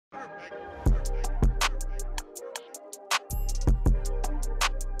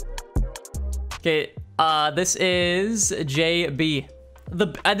Okay, this is JB.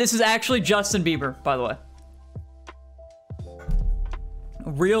 This is actually Justin Bieber, by the way.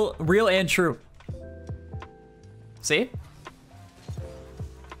 Real and true. See?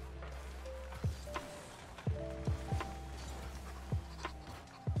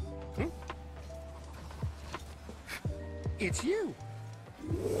 It's you.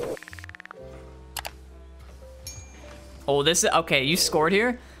 Oh, this is okay. You scored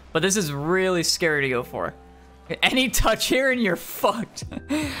here, but this is really scary to go for. Any touch here and you're fucked.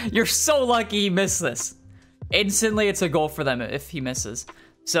 You're so lucky he missed this. Instantly, it's a goal for them if he misses.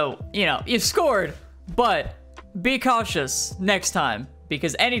 So, you know, you scored, but be cautious next time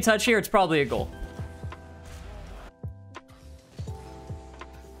because any touch here, it's probably a goal.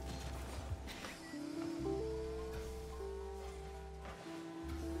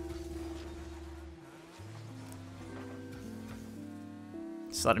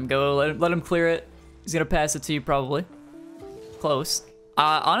 Just let him go. Let him clear it. He's gonna pass it to you probably. Close.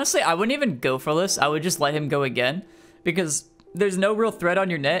 Honestly, I wouldn't even go for this. I would just let him go again because there's no real threat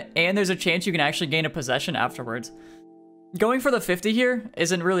on your net and there's a chance you can actually gain a possession afterwards. Going for the 50 here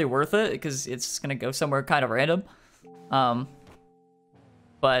isn't really worth it because it's gonna go somewhere kind of random.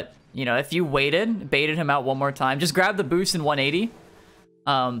 But you know, if you baited him out one more time, just grab the boost in 180.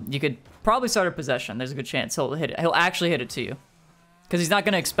 You could probably start a possession. There's a good chance he'll hit it. He'll actually hit it to you. Because he's not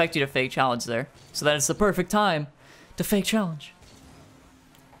going to expect you to fake challenge there. So then it's the perfect time to fake challenge.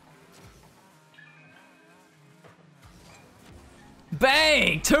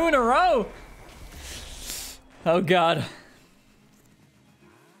 Bang! 2 in a row! Oh, God.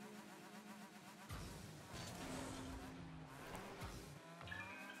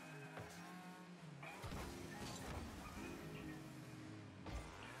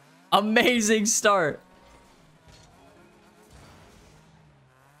 Amazing start.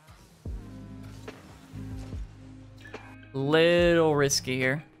 Little risky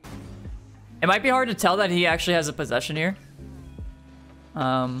here. It might be hard to tell that he actually has a possession here.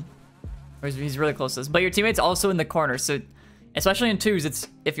 Or he's really close to this. But your teammate's also in the corner, so especially in twos, it's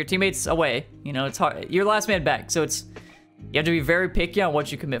if your teammate's away, you know, it's hard. You're last man back, so it's you have to be very picky on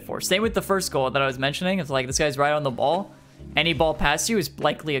what you commit for. Same with the first goal that I was mentioning. It's like this guy's right on the ball. Any ball past you is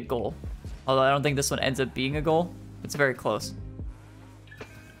likely a goal. Although I don't think this one ends up being a goal. It's very close.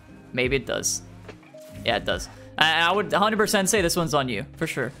 Maybe it does. Yeah, it does. I would 100% say this one's on you, for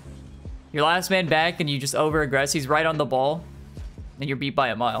sure. You're last man back and you just over-aggress. He's right on the ball, and you're beat by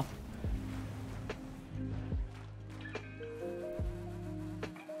a mile.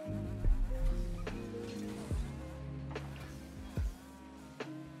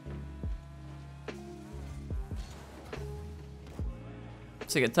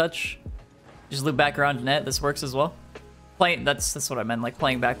 It's a good touch. Just loop back around to net. This works as well. That's what I meant, like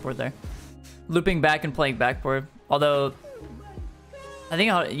playing backboard there. Looping back and playing backboard. Although, I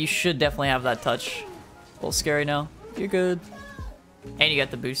think you should definitely have that touch. A little scary now. You're good. And you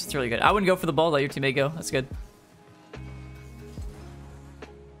got the boost. It's really good. I wouldn't go for the ball. Let your teammate go. That's good.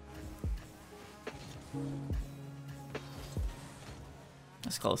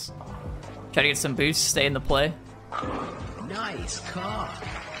 That's close. Try to get some boost. Stay in the play. Nice car.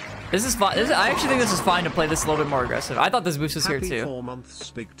 This is fine. I actually think this is fine to play this a little bit more aggressive. I thought this boost was here too. 4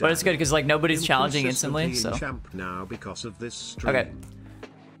 months, Big But it's good because like nobody's challenging instantly. So champ now because of this stream. Okay.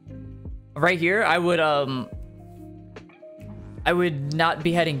 Right here, I would not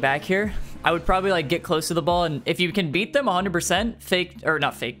be heading back here. I would probably like get close to the ball, and if you can beat them 100%, fake or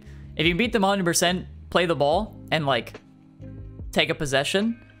not fake. If you beat them 100%, play the ball and like take a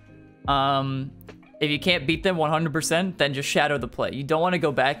possession. If you can't beat them 100%, then just shadow the play. You don't want to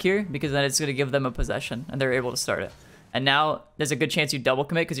go back here because then it's going to give them a possession and they're able to start it. And now there's a good chance you double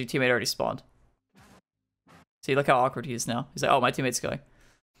commit because your teammate already spawned. See, look how awkward he is now. He's like, oh, my teammate's going.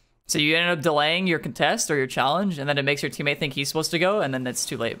 So you end up delaying your contest or your challenge, and then it makes your teammate think he's supposed to go, and then it's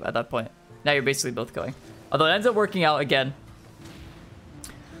too late at that point. Now you're basically both going. Although it ends up working out again.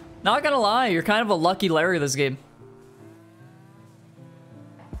 Not gonna lie, you're kind of a lucky Larry this game.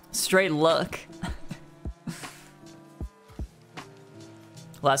 Straight luck.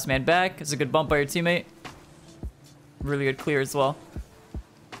 Last man back. It's a good bump by your teammate. Really good clear as well.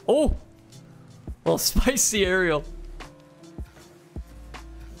 Oh! Little spicy aerial.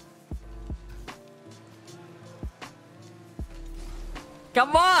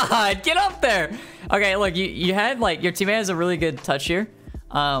 Come on! Get up there! Okay, look, you had, like, your teammate has a really good touch here.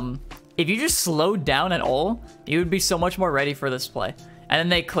 If you just slowed down at all, you would be so much more ready for this play. And then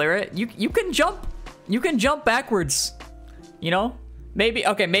they clear it. You can jump. You can jump backwards. You know? Maybe,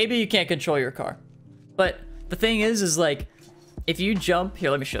 okay, maybe you can't control your car. But the thing is like, if you jump... Here,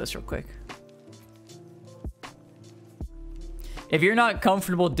 let me show this real quick. If you're not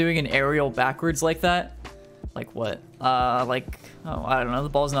comfortable doing an aerial backwards like that, like what? Like, oh, I don't know, the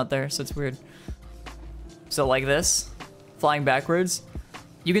ball's not there, so it's weird. So like this, flying backwards,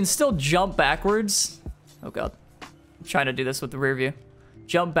 you can still jump backwards. Oh god, I'm trying to do this with the rear view.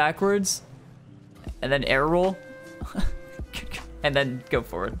 Jump backwards, and then air roll, and then go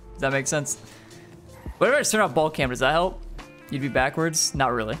forward. Does that make sense? What if I just turn off ball cam? Does that help? You'd be backwards?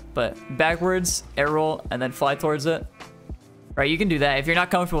 Not really, but backwards, air roll, and then fly towards it. Right, you can do that if you're not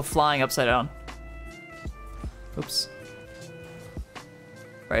comfortable flying upside down. Oops.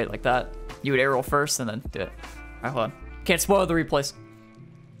 Right, like that. You would air roll first and then do it. Alright, hold on. Can't spoil the replays.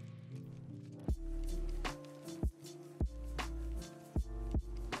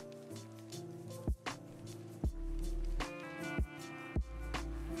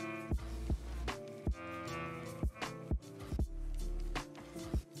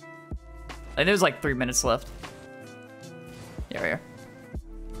 And there's like 3 minutes left. Yeah, right here.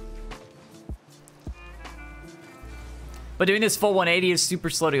 But doing this full 180 is super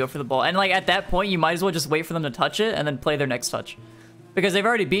slow to go for the ball. And like at that point, you might as well just wait for them to touch it and then play their next touch. Because they've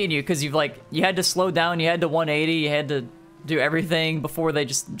already beaten you because you've like, you had to slow down, you had to 180, you had to do everything before they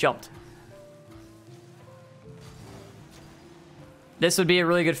just jumped. This would be a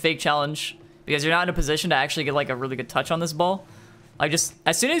really good fake challenge because you're not in a position to actually get like a really good touch on this ball. Like just,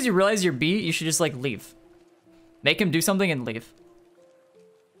 as soon as you realize you're beat, you should just like leave. Make him do something and leave.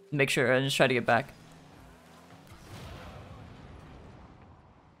 Make sure and just try to get back.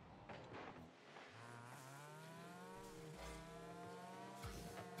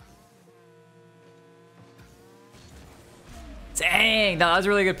 Dang, no, that was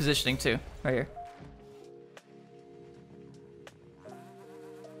really good positioning too, right here.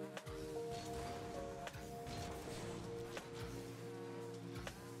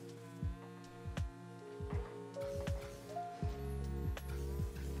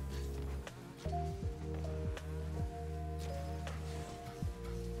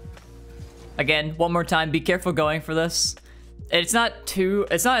 Again, one more time, be careful going for this. It's not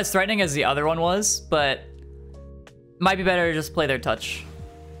as threatening as the other one was, but might be better to just play their touch.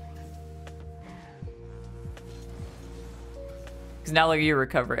 Because now look at your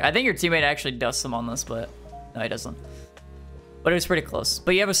recovery. I think your teammate actually dusts him on this, but no, he doesn't. But it was pretty close.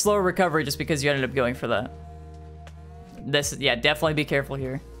 But you have a slower recovery just because you ended up going for that. This, yeah, definitely be careful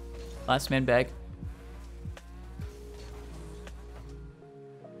here. Last man bag.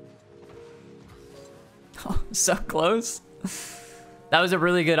 Oh, so close. That was a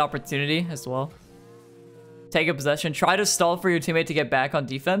really good opportunity as well. Take a possession. Try to stall for your teammate to get back on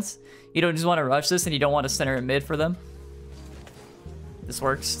defense. You don't just want to rush this and you don't want to center it mid for them. This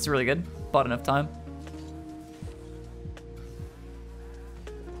works. It's really good. Bought enough time.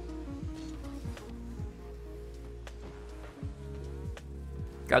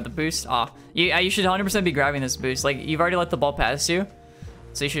 Grab the boost. Ah, you should 100% be grabbing this boost. Like, you've already let the ball pass you.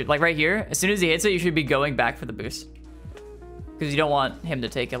 So you should, like right here, as soon as he hits it, you should be going back for the boost. Because you don't want him to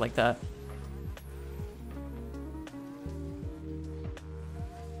take it like that.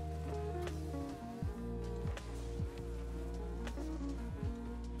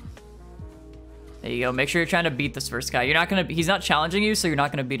 There you go. Make sure you're trying to beat this first guy. You're not gonna, he's not challenging you, so you're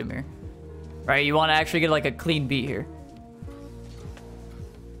not gonna beat him here. Right? You want to actually get like a clean beat here.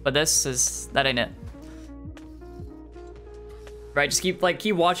 But that ain't it. Right? Just keep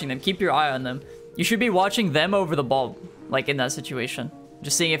watching them. Keep your eye on them. You should be watching them over the ball, like in that situation.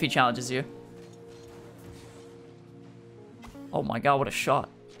 Just seeing if he challenges you. Oh my god, what a shot.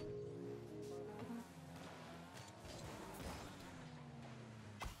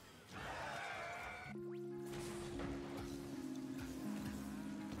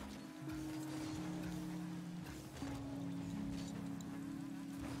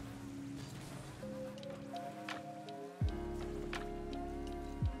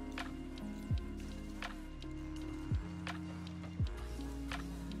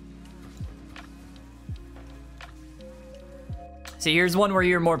 See, here's one where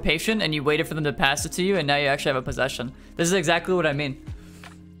you're more patient and you waited for them to pass it to you and now you actually have a possession. This is exactly what I mean.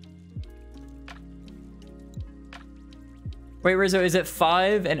 Wait, Rizzo, is it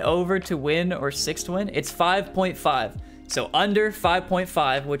 5 and over to win or 6 to win? It's 5.5. So under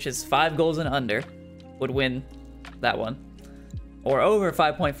 5.5, which is 5 goals and under, would win that one. Or over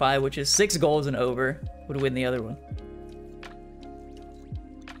 5.5, which is 6 goals and over, would win the other one.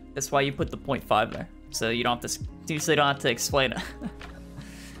 That's why you put the 0.5 there. So you don't have to, usually don't have to explain it.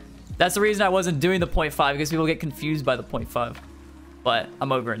 That's the reason I wasn't doing the 0.5, because people get confused by the 0.5. but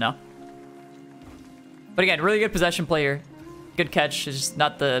I'm over it now. But again, really good possession player. Good catch, is just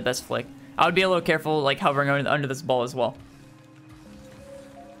not the best flick. I would be a little careful, like, hovering under this ball as well.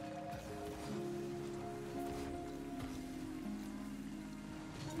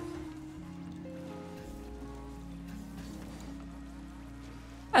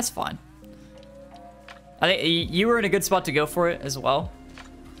 That's fine. I think you were in a good spot to go for it as well.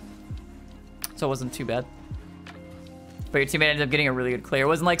 So it wasn't too bad. But your teammate ended up getting a really good clear. It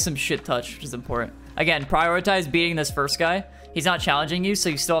wasn't like some shit touch, which is important. Again, prioritize beating this first guy. He's not challenging you, so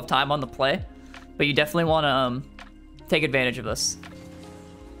you still have time on the play. But you definitely want to take advantage of this.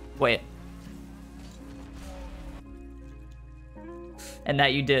 Wait. And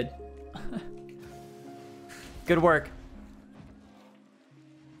that you did. Good work.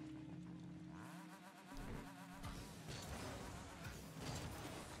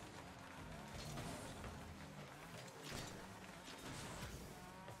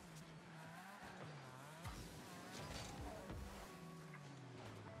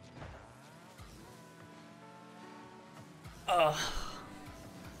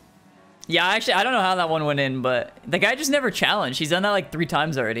 Yeah, actually, I don't know how that one went in, but the guy just never challenged. He's done that like 3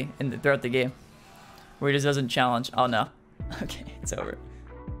 times already throughout the game, where he just doesn't challenge. Oh no. Okay, it's over.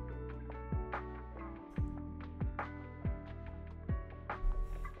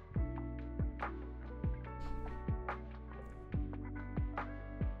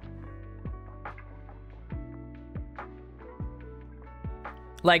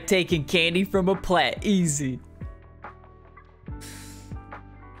 Like taking candy from a plat. Easy.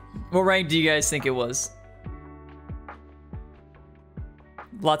 What rank do you guys think it was?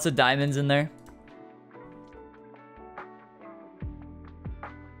 Lots of diamonds in there.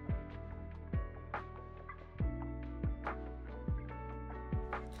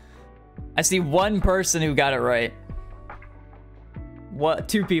 I see one person who got it right. What?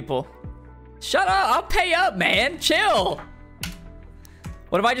 2 people. Shut up! I'll pay up, man! Chill!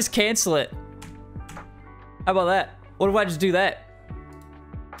 What if I just cancel it? How about that? What if I just do that?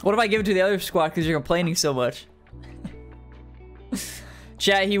 What if I give it to the other squad because you're complaining so much?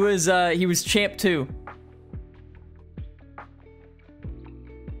 Chat, he was champ 2.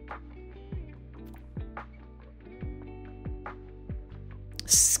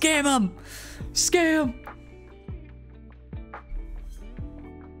 Scam him! Scam!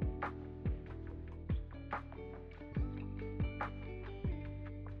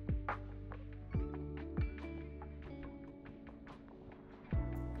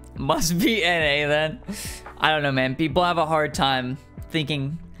 Must be NA then. I don't know, man. People have a hard time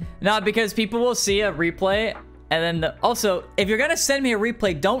thinking. Not because people will see a replay and then also, if you're gonna send me a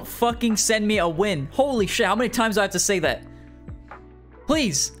replay, don't fucking send me a win. Holy shit, how many times do I have to say that?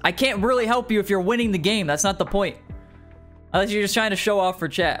 Please, I can't really help you if you're winning the game. That's not the point. Unless you're just trying to show off for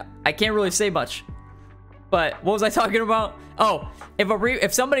chat. I can't really say much. But what was I talking about? Oh,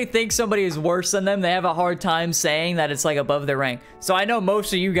 if somebody thinks somebody is worse than them, they have a hard time saying that it's like above their rank. So I know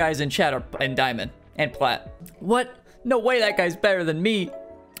most of you guys in chat are in diamond and plat. What? No way that guy's better than me.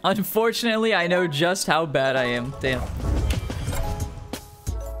 Unfortunately, I know just how bad I am. Damn.